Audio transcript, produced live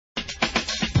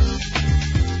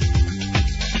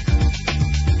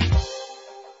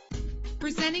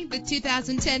Presenting the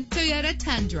 2010 Toyota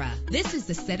Tundra. This is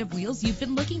the set of wheels you've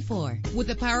been looking for, with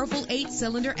a powerful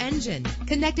 8-cylinder engine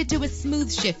connected to a smooth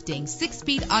shifting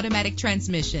 6-speed automatic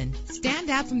transmission. Stand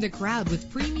out from the crowd with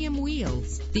premium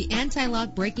wheels. The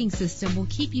anti-lock braking system will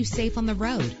keep you safe on the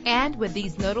road. And with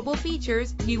these notable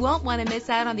features, you won't want to miss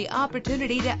out on the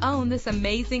opportunity to own this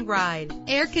amazing ride.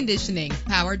 Air conditioning,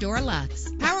 power door locks,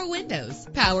 power windows,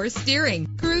 power steering,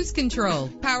 cruise control,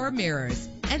 power mirrors,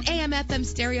 an AM/FM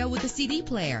stereo with a CD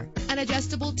player, an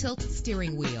adjustable tilt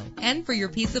steering wheel. And for your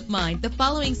peace of mind, the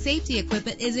following safety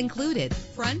equipment is included: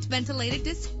 front ventilated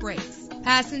disc brakes,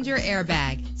 passenger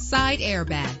airbag, side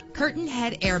airbag, curtain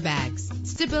head airbags,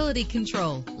 stability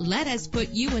control. Let us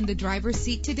put you in the driver's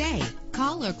seat today.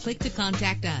 Call or click to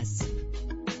contact us.